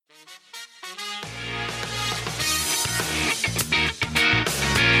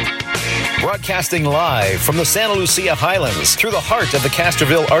Broadcasting live from the Santa Lucia Highlands through the heart of the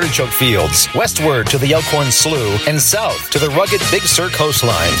Castroville artichoke fields, westward to the Elkhorn Slough, and south to the rugged Big Sur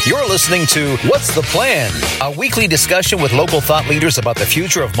coastline. You're listening to What's the Plan? A weekly discussion with local thought leaders about the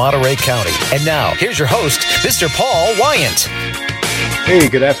future of Monterey County. And now, here's your host, Mr. Paul Wyant. Hey,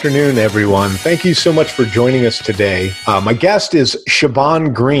 good afternoon, everyone. Thank you so much for joining us today. My guest is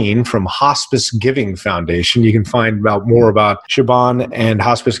Siobhan Green from Hospice Giving Foundation. You can find out more about Siobhan and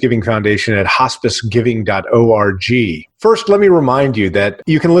Hospice Giving Foundation at hospicegiving.org. First, let me remind you that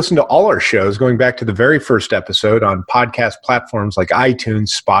you can listen to all our shows going back to the very first episode on podcast platforms like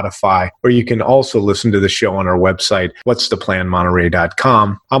iTunes, Spotify, or you can also listen to the show on our website,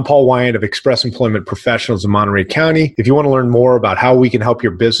 what'stheplanmonterey.com. I'm Paul Wyant of Express Employment Professionals in Monterey County. If you want to learn more about how we can help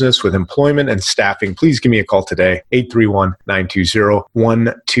your business with employment and staffing, please give me a call today,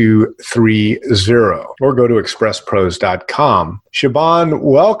 831-920-1230, or go to expresspros.com. Siobhan,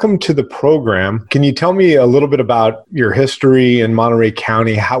 welcome to the program. Can you tell me a little bit about your history in Monterey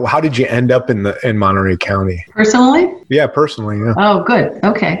County? How did you end up in Monterey County? Personally? Yeah, personally. Yeah. Oh, good.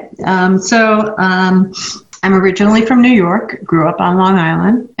 Okay. I'm originally from New York, grew up on Long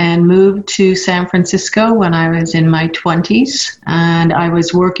Island, and moved to San Francisco when I was in my 20s. And I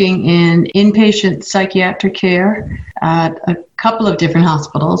was working in inpatient psychiatric care at a couple of different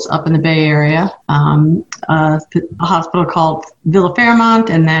hospitals up in the Bay Area, a hospital called Villa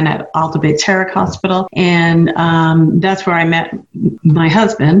Fairmont, and then at Alta Bates Herrick Hospital. And that's where I met my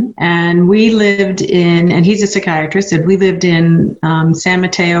husband. And we lived and he's a psychiatrist, and we lived in San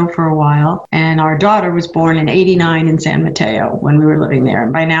Mateo for a while. And our daughter was born in '89 in San Mateo when we were living there.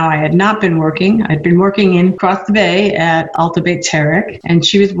 And by now I had not been working. I'd been working across the bay at Alta Bates Herrick, and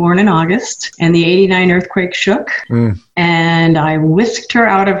she was born in August, and the '89 earthquake shook. And I whisked her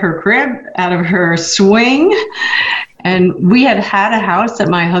out of her crib, out of her swing. And we had a house that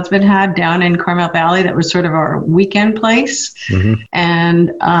my husband had down in Carmel Valley that was sort of our weekend place. Mm-hmm.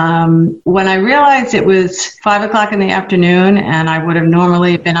 And when I realized it was 5 o'clock in the afternoon, and I would have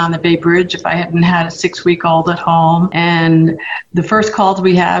normally been on the Bay Bridge if I hadn't had a 6-week-old at home. And the first calls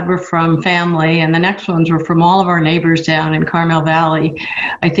we had were from family, and the next ones were from all of our neighbors down in Carmel Valley.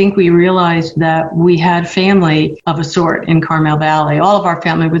 I think we realized that we had family of a sort in Carmel Valley. All of our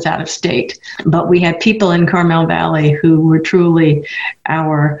family was out of state, but we had people in Carmel Valley who were truly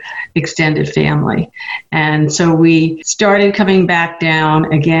our extended family. And so we started coming back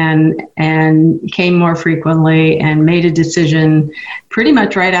down again and came more frequently and made a decision pretty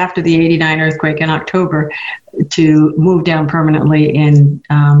much right after the '89 earthquake in October to move down permanently in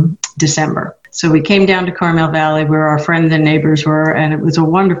December. So we came down to Carmel Valley where our friends and neighbors were, and it was a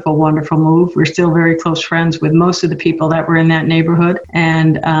wonderful, wonderful move. We're still very close friends with most of the people that were in that neighborhood,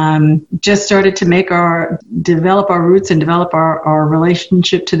 and just started to develop our roots and develop our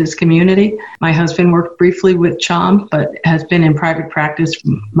relationship to this community. My husband worked briefly with CHOM, but has been in private practice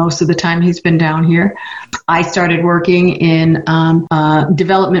most of the time he's been down here. I started working in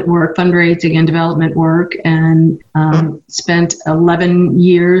development work, fundraising and development work, and spent 11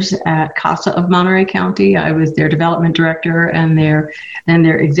 years at CASA of Monterey County. I was their development director and their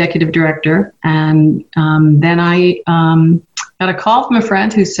executive director. And then I got a call from a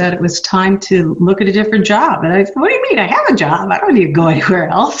friend who said it was time to look at a different job. And I said, what do you mean? I have a job. I don't need to go anywhere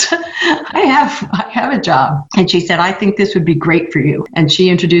else. I have a job. And she said, I think this would be great for you. And she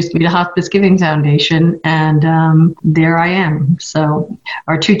introduced me to Hospice Giving Foundation. And there I am. So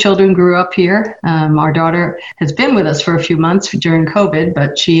our 2 children grew up here. Our daughter has been with us for a few months during COVID,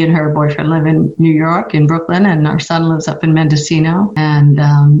 but she and her boyfriend live in New York, in Brooklyn, and our son lives up in Mendocino. And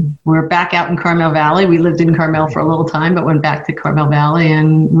we're back out in Carmel Valley. We lived in Carmel for a little time, but went back to Carmel Valley,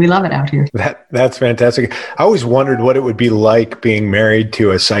 and we love it out here. That's fantastic. I always wondered what it would be like being married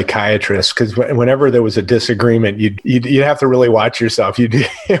to a psychiatrist, because whenever there was a disagreement, you'd have to really watch yourself.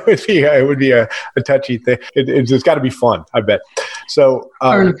 It would be a touchy thing. It's got to be fun, I bet. So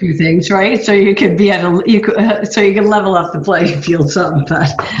learn a few things, right? So you could be so you can level up the playing field some. But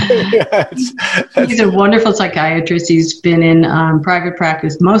he's a wonderful psychiatrist. He's been in private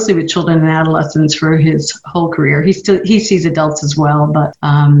practice, mostly with children and adolescents, for his whole career. He sees adults as well, but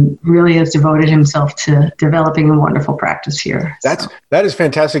really has devoted himself to developing a wonderful practice here. That is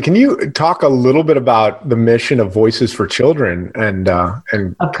fantastic. Can you talk a little bit about the mission of Voices for Children and of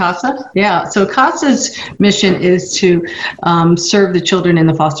CASA? Yeah. So CASA's mission is to serve the children in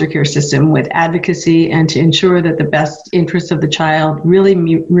the foster care system with advocacy and to ensure that the best interest of the child really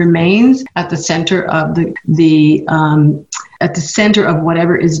remains at the center of at the center of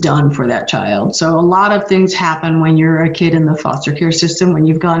whatever is done for that child. So a lot of things happen when you're a kid in the foster care system, when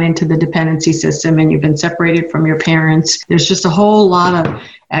you've gone into the dependency system and you've been separated from your parents. There's just a whole lot of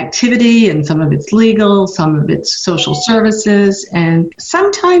activity and some of it's legal, some of it's social services, and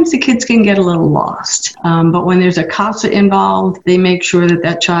sometimes the kids can get a little lost. But when there's a CASA involved, they make sure that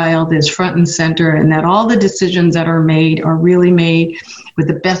that child is front and center and that all the decisions that are made are really made with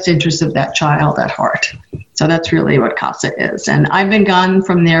the best interest of that child at heart. So that's really what CASA is. And I've been gone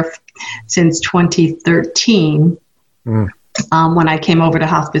from there since 2013. When I came over to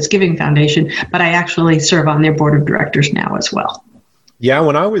Hospice Giving Foundation, but I actually serve on their board of directors now as well. Yeah,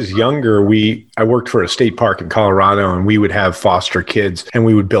 when I was younger, I worked for a state park in Colorado, and we would have foster kids, and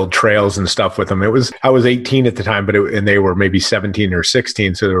we would build trails and stuff with them. I was 18 at the time, and they were maybe 17 or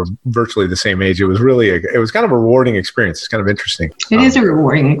 16, so they were virtually the same age. It was it was kind of a rewarding experience. It's kind of interesting. It is a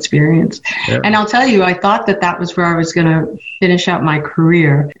rewarding experience. Yeah. And I'll tell you, I thought that was where I was going to finish out my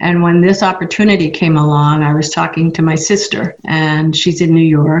career. And when this opportunity came along, I was talking to my sister, and she's in New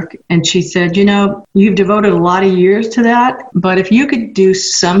York, and she said, you've devoted a lot of years to that, but if you could do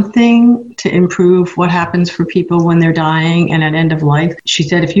something to improve what happens for people when they're dying and at end of life. She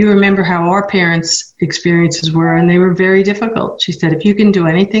said, if you remember how our parents' experiences were, and they were very difficult. She said, if you can do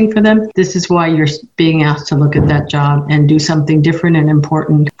anything for them, this is why you're being asked to look at that job and do something different and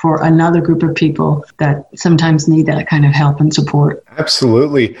important for another group of people that sometimes need that kind of help and support.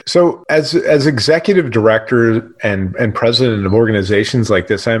 Absolutely. So as executive director and president of organizations like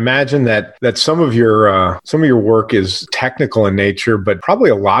this, I imagine that some of your work is technical in nature, but probably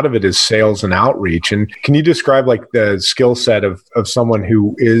a lot of it is sales and outreach. And can you describe like the skill set of someone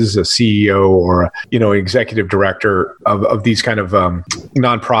who is a CEO or executive director of these kind of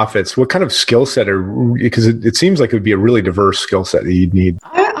nonprofits? What kind of skill set because it seems like it would be a really diverse skill set that you'd need.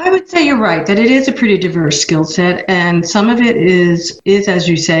 I would say you're right, that it is a pretty diverse skill set. And some of it is, as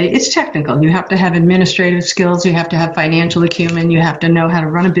you say, it's technical. You have to have administrative skills. You have to have financial acumen. You have to know how to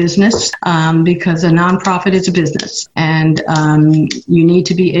run a business because a nonprofit is a business. And you need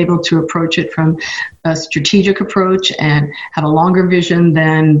to be able to approach it from a strategic approach and have a longer vision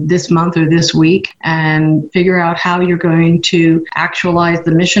than this month or this week and figure out how you're going to actualize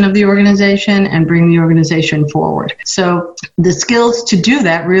the mission of the organization and bring the organization forward. So the skills to do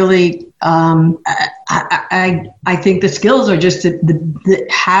that really, I think the skills are just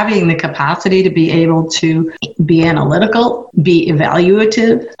having the capacity to be able to be analytical, be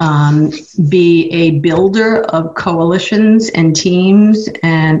evaluative, be a builder of coalitions and teams,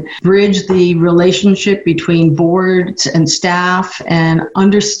 and bridge the relationship between boards and staff and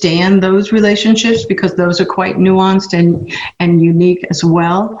understand those relationships because those are quite nuanced and unique as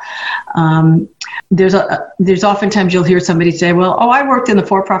well. There's oftentimes you'll hear somebody say, well, I worked in the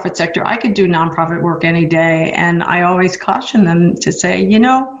for-profit sector. I could do nonprofit work any day. And I always caution them to say,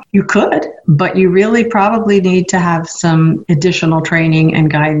 you could, but you really probably need to have some additional training and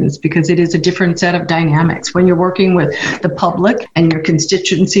guidance because it is a different set of dynamics. When you're working with the public and your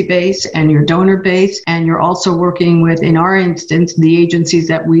constituency base and your donor base, and you're also working with, in our instance, the agencies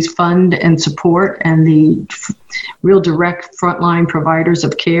that we fund and support and the real direct frontline providers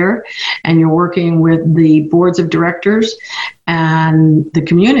of care, and you're working with the boards of directors and the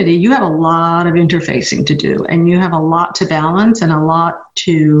community, you have a lot of interfacing to do, and you have a lot to balance and a lot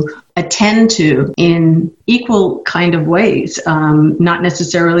to attend to in equal kind of ways. Not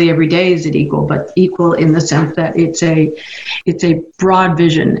necessarily every day is it equal, but equal in the sense that it's a broad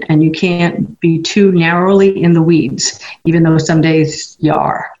vision, and you can't be too narrowly in the weeds, even though some days you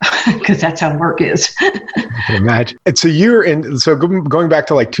are, because that's how work is. I can imagine. It's a year, and so going back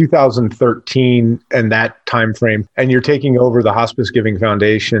to like 2013 and that time frame, and you're taking over the Hospice Giving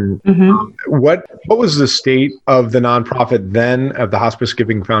Foundation. Mm-hmm. What was the state of the nonprofit then, of the Hospice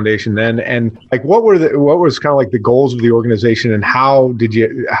Giving Foundation then, and like what was kind of like the goals of the organization, and how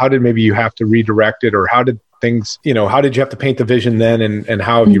did maybe you have to redirect it, or how did things, how did you have to paint the vision then, and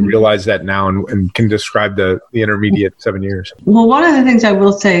how have you realized that now, and can describe the intermediate 7 years? Well, one of the things I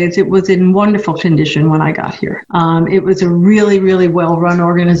will say is it was in wonderful condition when I got here. It was a really, really well-run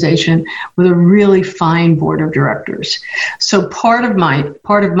organization with a really fine board of directors. So part of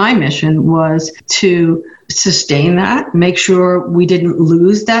my mission was to sustain that, make sure we didn't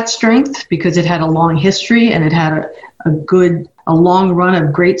lose that strength because it had a long history and it had a long run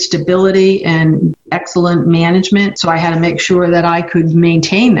of great stability and excellent management. So I had to make sure that I could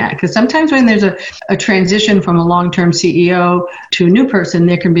maintain that. Because sometimes when there's a transition from a long-term CEO to a new person,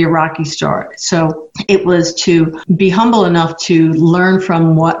 there can be a rocky start. So it was to be humble enough to learn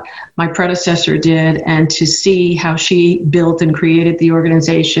from what my predecessor did and to see how she built and created the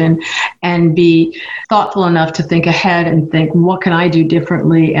organization, and be thoughtful enough to think ahead and think, what can I do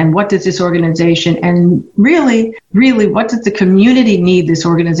differently? And what does this organization, and really really, what does the community need this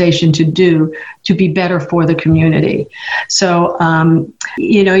organization to do to be better for the community? So,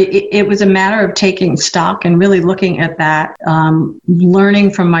 it was a matter of taking stock and really looking at that,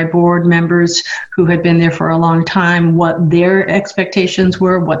 learning from my board members who had been there for a long time, what their expectations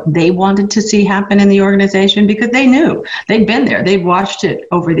were, what they wanted to see happen in the organization, because they knew, they'd been there, they'd watched it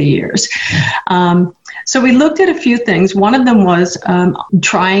over the years. So we looked at a few things. One of them was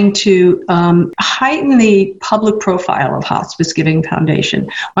trying to heighten the public profile of Hospice Giving Foundation.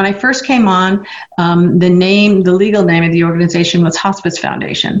 When I first came on, the legal name of the organization was Hospice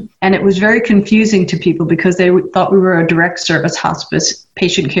Foundation. And it was very confusing to people because they thought we were a direct service hospice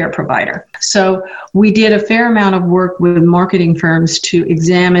patient care provider. So we did a fair amount of work with marketing firms to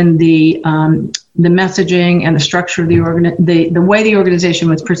examine the messaging and the structure of the way the organization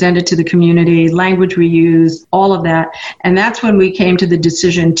was presented to the community, language we used, all of that. And that's when we came to the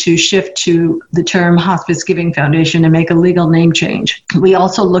decision to shift to the term Hospice Giving Foundation and make a legal name change. We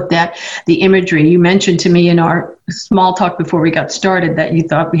also looked at the imagery. You mentioned to me in our small talk before we got started that you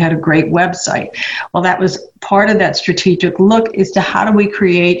thought we had a great website. Well, that was part of that strategic look, is to how do we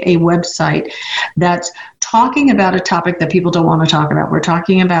create a website that's talking about a topic that people don't want to talk about. We're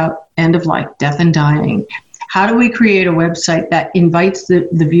talking about end of life, death and dying. How do we create a website that invites the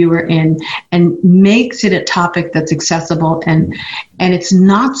viewer in and makes it a topic that's accessible and it's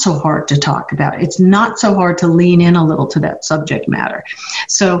not so hard to talk about? It's not so hard to lean in a little to that subject matter.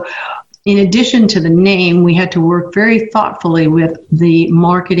 So in addition to the name, we had to work very thoughtfully with the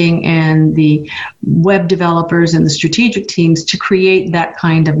marketing and the web developers and the strategic teams to create that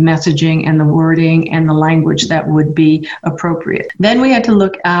kind of messaging and the wording and the language that would be appropriate. Then we had to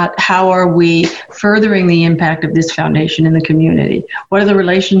look at how are we furthering the impact of this foundation in the community? What are the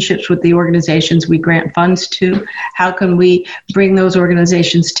relationships with the organizations we grant funds to? How can we bring those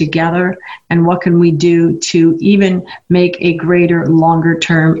organizations together? And what can we do to even make a greater,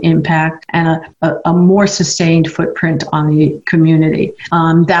 longer-term impact and a more sustained footprint on the community?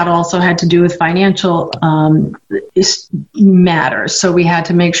 That also had to do with financial matters. So we had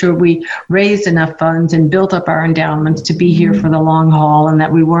to make sure we raised enough funds and built up our endowments to be here for the long haul, and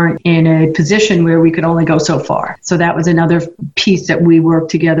that we weren't in a position where we could only go so far. So that was another piece that we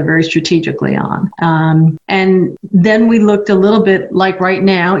worked together very strategically on. And then we looked a little bit, like right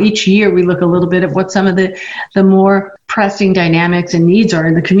now, each year we look a little bit at what some of the more pressing dynamics and needs are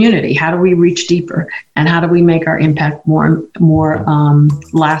in the community. How do we reach deeper, and how do we make our impact more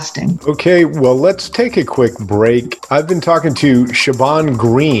lasting? Okay, well, let's take a quick break. I've been talking to Siobhan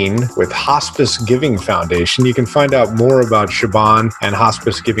Green with Hospice Giving Foundation. You can find out more about Siobhan and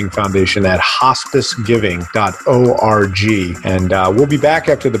Hospice Giving Foundation at hospicegiving.org. And we'll be back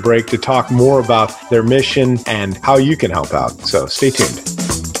after the break to talk more about their mission and how you can help out. So stay tuned.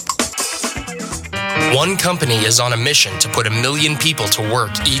 One company is on a mission to put 1 million people to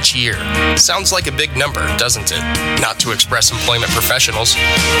work each year. Sounds like a big number, doesn't it? Not to Express Employment Professionals.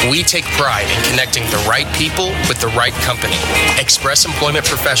 We take pride in connecting the right people with the right company. Express Employment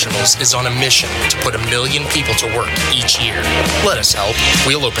Professionals is on a mission to put 1 million people to work each year. Let us help.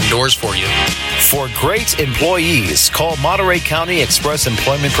 We'll open doors for you. For great employees, call Monterey County Express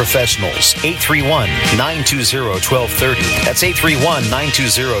Employment Professionals, 831-920-1230. That's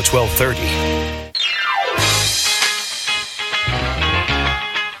 831-920-1230.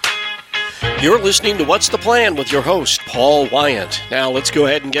 You're listening to What's the Plan with your host, Paul Wyant. Now let's go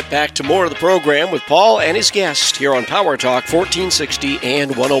ahead and get back to more of the program with Paul and his guest here on Power Talk 1460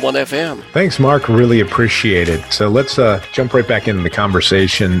 and 101 FM. Thanks, Mark. Really appreciate it. So let's jump right back into the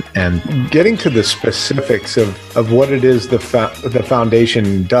conversation and getting to the specifics of what it is the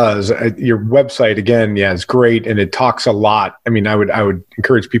foundation does. Your website, again, is great, and it talks a lot. I mean, I would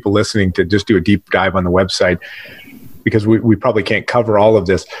encourage people listening to just do a deep dive on the website, because we probably can't cover all of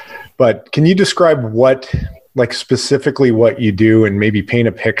this. But can you describe specifically what you do, and maybe paint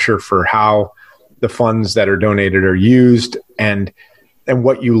a picture for how the funds that are donated are used, and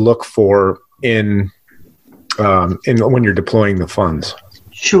what you look for in when you're deploying the funds?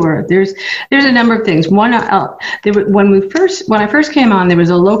 Sure. There's a number of things. One, when I first came on, there was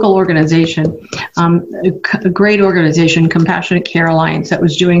a local organization, a great organization, Compassionate Care Alliance, that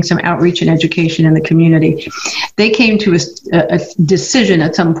was doing some outreach and education in the community. They came to a decision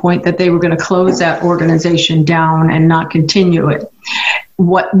at some point that they were going to close that organization down and not continue it.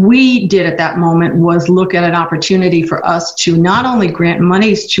 What we did at that moment was look at an opportunity for us to not only grant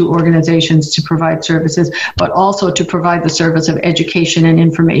monies to organizations to provide services, but also to provide the service of education and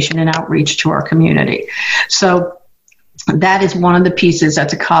information and outreach to our community. So that is one of the pieces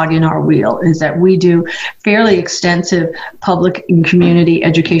that's a cog in our wheel, is that we do fairly extensive public and community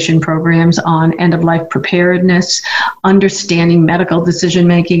education programs on end-of-life preparedness, understanding medical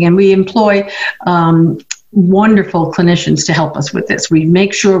decision-making, and we employ wonderful clinicians to help us with this. We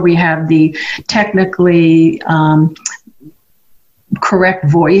make sure we have the technically correct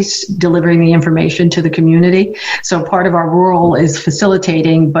voice delivering the information to the community. So part of our role is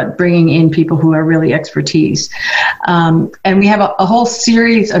facilitating, but bringing in people who are really expertise. And we have a whole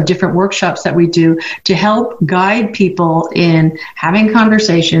series of different workshops that we do to help guide people in having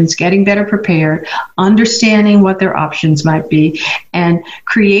conversations, getting better prepared, understanding what their options might be, and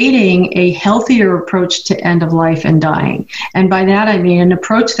creating a healthier approach to end of life and dying. And by that, I mean an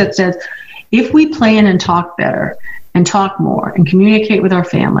approach that says, if we plan and talk better, and talk more, and communicate with our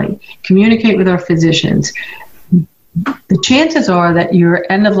family, communicate with our physicians, the chances are that your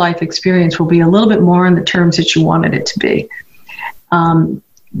end-of-life experience will be a little bit more in the terms that you wanted it to be.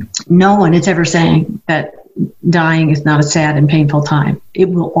 No one is ever saying that dying is not a sad and painful time. It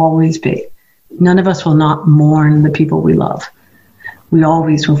will always be. None of us will not mourn the people we love. We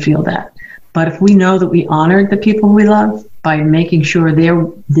always will feel that. But if we know that we honored the people we love by making sure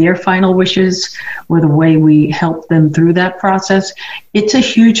their final wishes were the way we help them through that process, it's a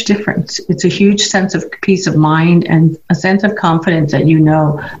huge difference. It's a huge sense of peace of mind and a sense of confidence that you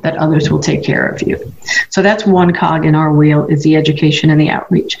know that others will take care of you. So that's one cog in our wheel, is the education and the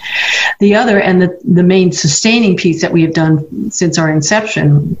outreach. The other, and the main sustaining piece that we have done since our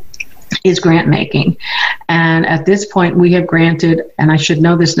inception, is grant making. And at this point, we have granted, and I should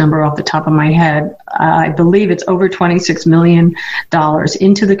know this number off the top of my head, I believe it's over $26 million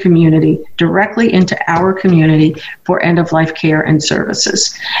into the community, directly into our community for end-of-life care and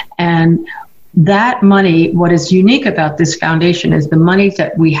services. And that money, what is unique about this foundation is the money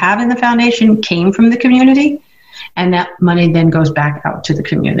that we have in the foundation came from the community, and that money then goes back out to the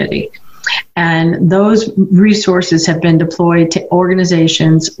community. And those resources have been deployed to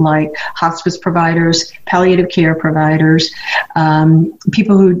organizations like hospice providers, palliative care providers,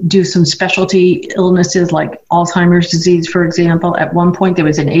 people who do some specialty illnesses like Alzheimer's disease, for example. At one point, there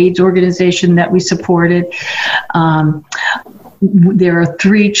was an AIDS organization that we supported. There are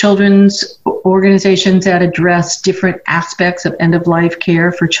 3 children's organizations that address different aspects of end-of-life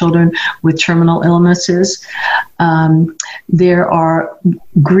care for children with terminal illnesses. There are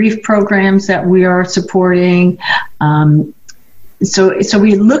grief programs that we are supporting. So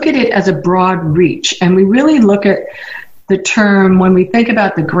we look at it as a broad reach, and we really look at the term, when we think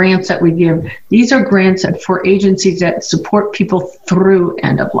about the grants that we give, these are grants for agencies that support people through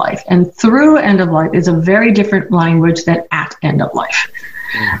end of life. And through end of life is a very different language than at end of life.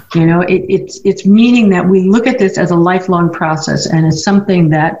 You know, it's meaning that we look at this as a lifelong process, and it's something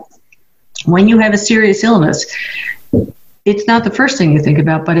that when you have a serious illness, it's not the first thing you think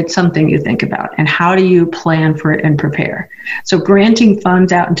about, but it's something you think about. And how do you plan for it and prepare? So granting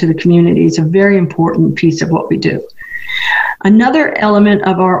funds out into the community is a very important piece of what we do. Another element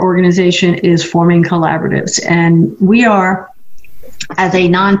of our organization is forming collaboratives, and we are, as a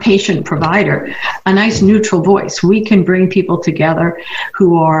non-patient provider, a nice neutral voice. We can bring people together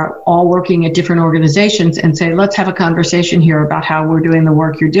who are all working at different organizations and say, let's have a conversation here about how we're doing the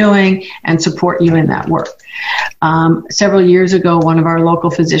work you're doing and support you in that work. Several years ago, one of our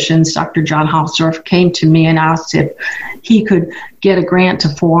local physicians, Dr. John Hausdorff, came to me and asked if he could get a grant to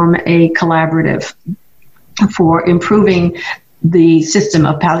form a collaborative for improving the system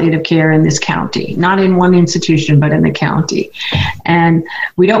of palliative care in this county, not in one institution, but in the county. And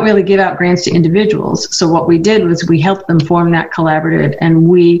we don't really give out grants to individuals. So what we did was we helped them form that collaborative, and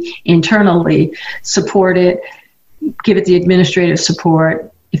we internally support it, give it the administrative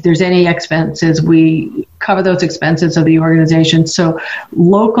support. If there's any expenses, we cover those expenses of the organization. So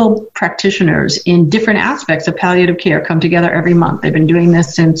local practitioners in different aspects of palliative care come together every month. They've been doing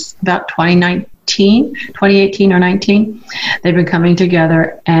this since about 2018 or 19. They've been coming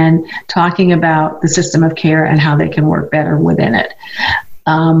together and talking about the system of care and how they can work better within it.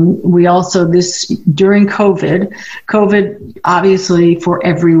 We also, during COVID obviously for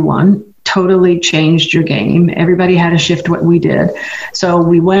everyone totally changed your game. Everybody had to shift what we did. So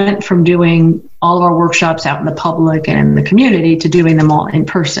we went from doing all of our workshops out in the public and in the community to doing them all in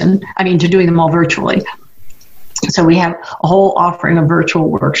person. To doing them all virtually. So we have a whole offering of virtual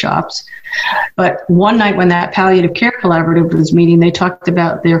workshops. But one night when that palliative care collaborative was meeting, they talked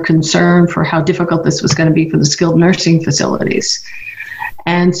about their concern for how difficult this was going to be for the skilled nursing facilities.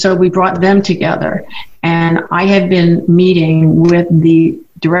 And so we brought them together. And I have been meeting with the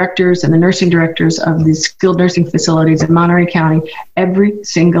directors and the nursing directors of the skilled nursing facilities in Monterey County every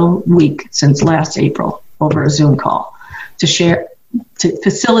single week since last April over a Zoom call. to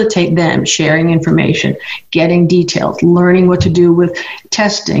facilitate them sharing information, getting details, learning what to do with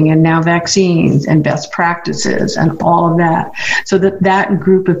testing and now vaccines and best practices and all of that. So that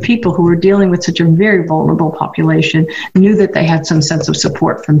group of people who were dealing with such a very vulnerable population knew that they had some sense of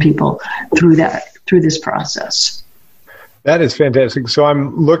support from people through this process. That is fantastic. So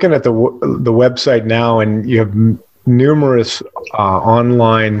I'm looking at the website now, and you have numerous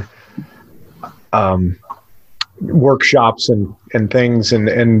online workshops and things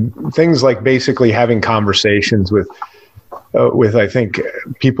and things like basically having conversations with I think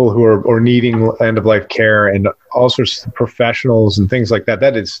people who are needing end of life care and all sorts of professionals and things like that.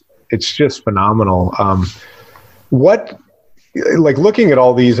 It's just phenomenal. What, like, looking at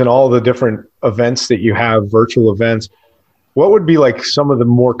all these and all the different events that you have, virtual events, what would be like some of the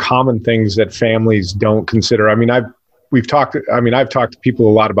more common things that families don't consider? I mean, I've talked to people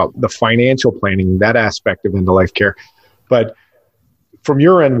a lot about the financial planning, that aspect of end-of-life care. But from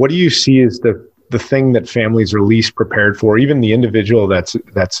your end, what do you see as the thing that families are least prepared for, even the individual that's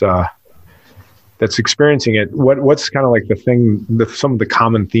experiencing it? What's kind of like some of the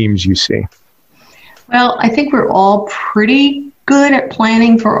common themes you see? Well, I think we're all pretty good at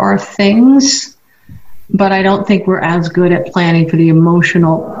planning for our things, but I don't think we're as good at planning for the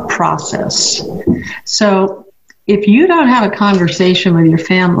emotional process. So if you don't have a conversation with your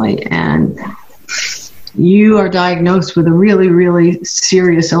family and you are diagnosed with a really, really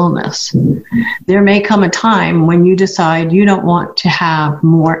serious illness, there may come a time when you decide you don't want to have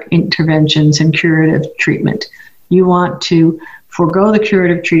more interventions and curative treatment. You want to forego the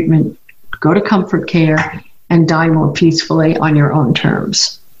curative treatment, go to comfort care, and die more peacefully on your own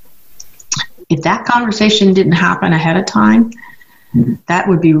terms. If that conversation didn't happen ahead of time, that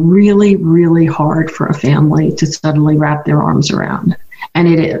would be really, really hard for a family to suddenly wrap their arms around. And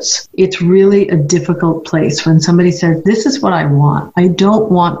it is. It's really a difficult place when somebody says, this is what I want. I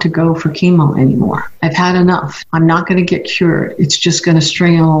don't want to go for chemo anymore. I've had enough. I'm not going to get cured. It's just going to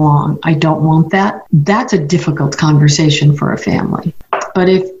string along. I don't want that. That's a difficult conversation for a family. But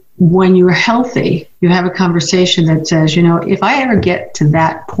when you're healthy, you have a conversation that says, if I ever get to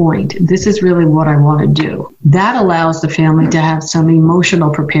that point, this is really what I want to do. That allows the family to have some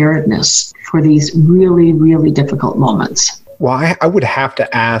emotional preparedness for these really, really difficult moments. Well, I would have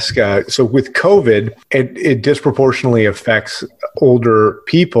to ask, so with COVID, it disproportionately affects older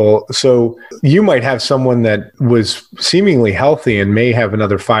people. So you might have someone that was seemingly healthy and may have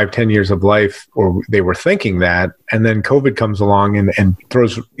another 5-10 years of life, or they were thinking that, and then COVID comes along and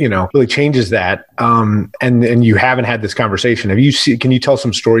throws, really changes that. And you haven't had this conversation. Can you tell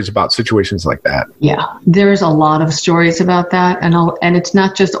some stories about situations like that? Yeah, there's a lot of stories about that. And it's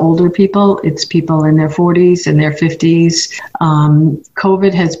not just older people, it's people in their 40s and their 50s.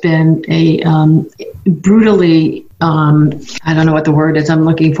 COVID has been a brutally, I don't know what the word is I'm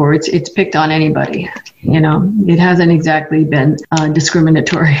looking for. It's picked on anybody. It hasn't exactly been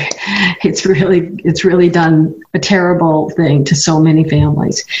discriminatory. It's really done a terrible thing to so many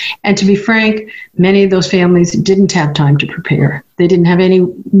families. And to be frank, many of those families didn't have time to prepare. They didn't have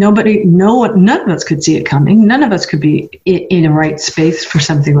none of us could see it coming. None of us could be in a right space for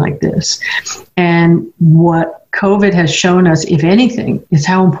something like this. And what COVID has shown us, if anything, is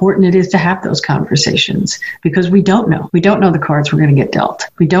how important it is to have those conversations, because we don't know. We don't know the cards we're going to get dealt.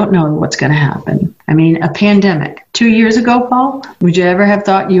 We don't know what's going to happen. I mean, a pandemic. 2 years ago, Paul, would you ever have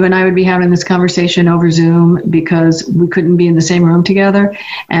thought you and I would be having this conversation over Zoom because we couldn't be in the same room together,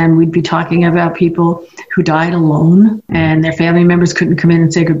 and we'd be talking about people who died alone and their family members couldn't come in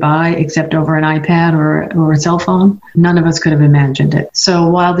and say goodbye except over an iPad or a cell phone? None of us could have imagined it. So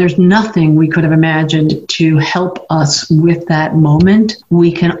while there's nothing we could have imagined to help us with that moment,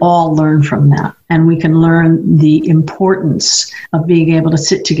 we can all learn from that. And we can learn the importance of being able to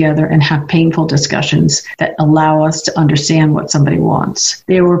sit together and have painful discussions that allow us to understand what somebody wants.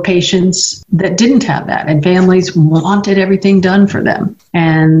 There were patients that didn't have that, and families wanted everything done for them.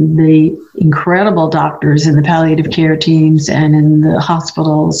 And the incredible doctors in the palliative care teams and in the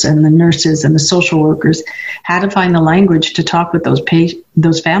hospitals and the nurses and the social workers had to find the language to talk with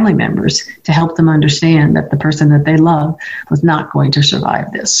those family members to help them understand that the person that they love was not going to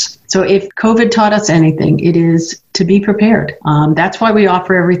survive this. So if COVID taught us anything, it is to be prepared. That's why we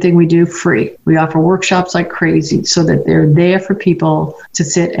offer everything we do free. We offer workshops like crazy so that they're there for people to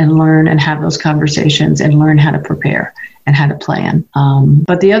sit and learn and have those conversations and learn how to prepare and how to plan.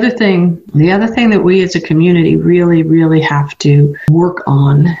 But the other thing The other thing that we as a community really, really have to work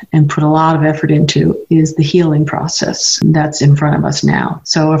on and put a lot of effort into is the healing process that's in front of us now.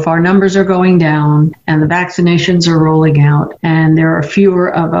 So if our numbers are going down and the vaccinations are rolling out and there are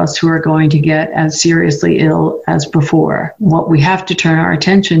fewer of us who are going to get as seriously ill as before, what we have to turn our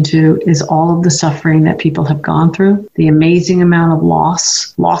attention to is all of the suffering that people have gone through, the amazing amount of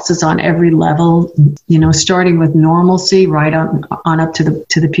losses on every level, starting with normalcy right on up to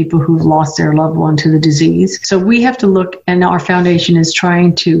the people who've lost their loved one to the disease. So we have to look, and our foundation is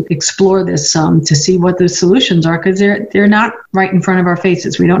trying to explore this some to see what the solutions are, because they're not right in front of our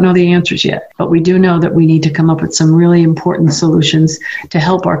faces. We don't know the answers yet, but we do know that we need to come up with some really important solutions to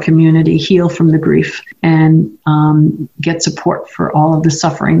help our community heal from the grief and get support for all of the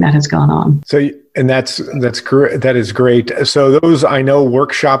suffering that has gone on. And that's great. That is great. So those, I know,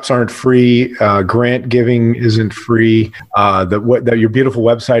 workshops aren't free. Grant giving isn't free. Your beautiful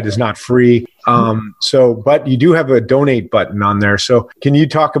website is not free. But you do have a donate button on there. So can you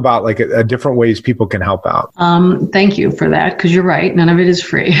talk about different ways people can help out? Thank you for that, because you're right. None of it is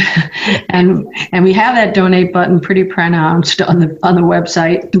free. and we have that donate button pretty pronounced on the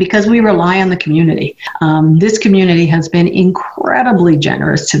website because we rely on the community. This community has been incredibly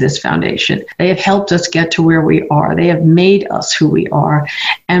generous to this foundation. They have helped us get to where we are. They have made us who we are.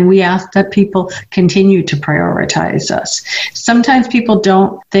 And we ask that people continue to prioritize us. Sometimes people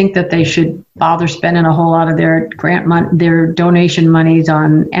don't think that they should bother spending a whole lot of their their donation monies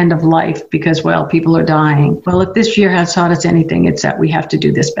on end of life because, people are dying. Well, if this year has taught us anything, it's that we have to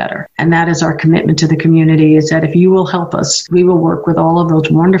do this better. And that is our commitment to the community, is that if you will help us, we will work with all of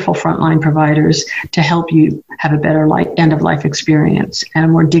those wonderful frontline providers to help you have a better end of life experience and a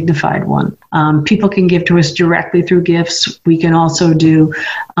more dignified one. People can give to us directly through gifts. We can also do,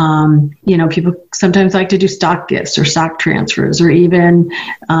 people sometimes like to do stock gifts or stock transfers, or even,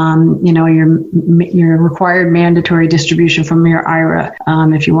 your required mandatory distribution from your IRA.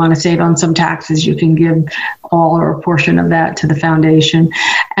 If you want to save on some taxes, you can give all or a portion of that to the foundation.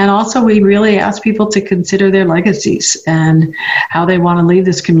 And also, we really ask people to consider their legacies and how they want to leave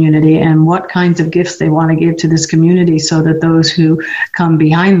this community and what kinds of gifts they want to give to this community, so that those who come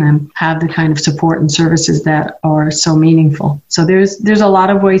behind them have the kind of support and services that are so meaningful. So there's a lot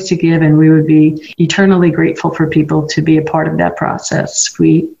of ways to give, and we would be eternally grateful for people to be a part of that process.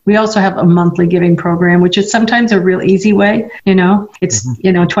 We also have a monthly giving program, which is sometimes a real easy way. It's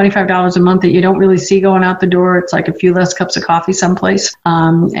 $25 a month that you don't really see going out the door. It's like a few less cups of coffee someplace,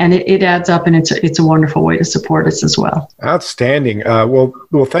 and it adds up, and it's a wonderful way to support us as well. Outstanding.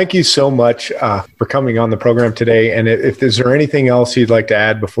 Well, thank you so much for coming on the program today. And if is there anything else you'd like to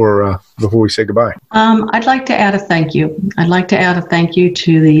add before we say goodbye? I'd like to add a thank you. I'd like to add a thank you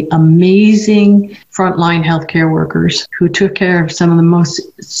to the amazing frontline healthcare workers who took care of some of the most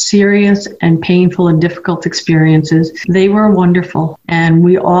serious and painful and difficult experiences. They were wonderful, and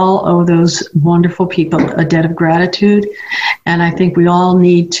we all owe those wonderful people a debt of gratitude. And I think we all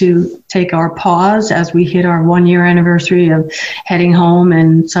need to take our pause as we hit our 1-year anniversary of heading home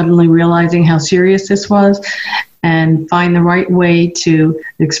and suddenly realizing how serious this was, and find the right way to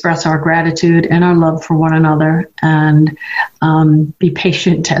express our gratitude and our love for one another, and be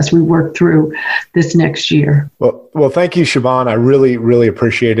patient as we work through this next year. Well, thank you, Siobhan. I really, really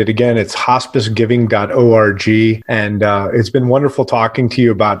appreciate it. Again, it's hospicegiving.org, and it's been wonderful talking to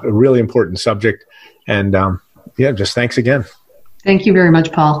you about a really important subject. And just thanks again. Thank you very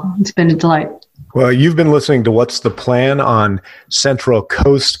much, Paul. It's been a delight. Well, you've been listening to What's the Plan on Central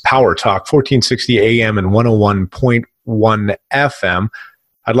Coast Power Talk, 1460 AM and 101.1 FM.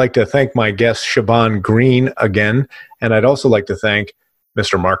 I'd like to thank my guest, Siobhan Green, again. And I'd also like to thank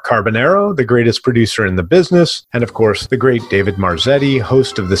Mr. Mark Carbonaro, the greatest producer in the business, and of course, the great David Marzetti,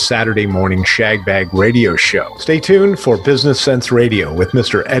 host of the Saturday morning Shagbag radio show. Stay tuned for Business Sense Radio with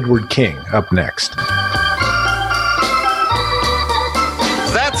Mr. Edward King up next.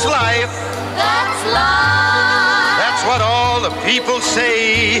 That's life. That's life. That's what all the people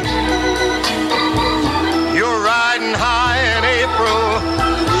say. You're riding high in April,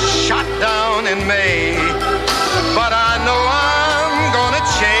 shot down in May. But I know I'm gonna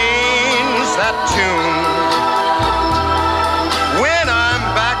change that tune when I'm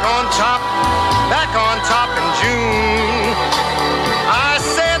back on top in June. I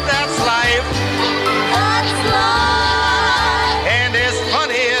said that's life. That's life. And as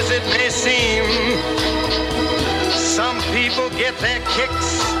funny as it may seem, some people get their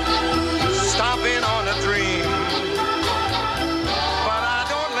kicks stomping on a dream.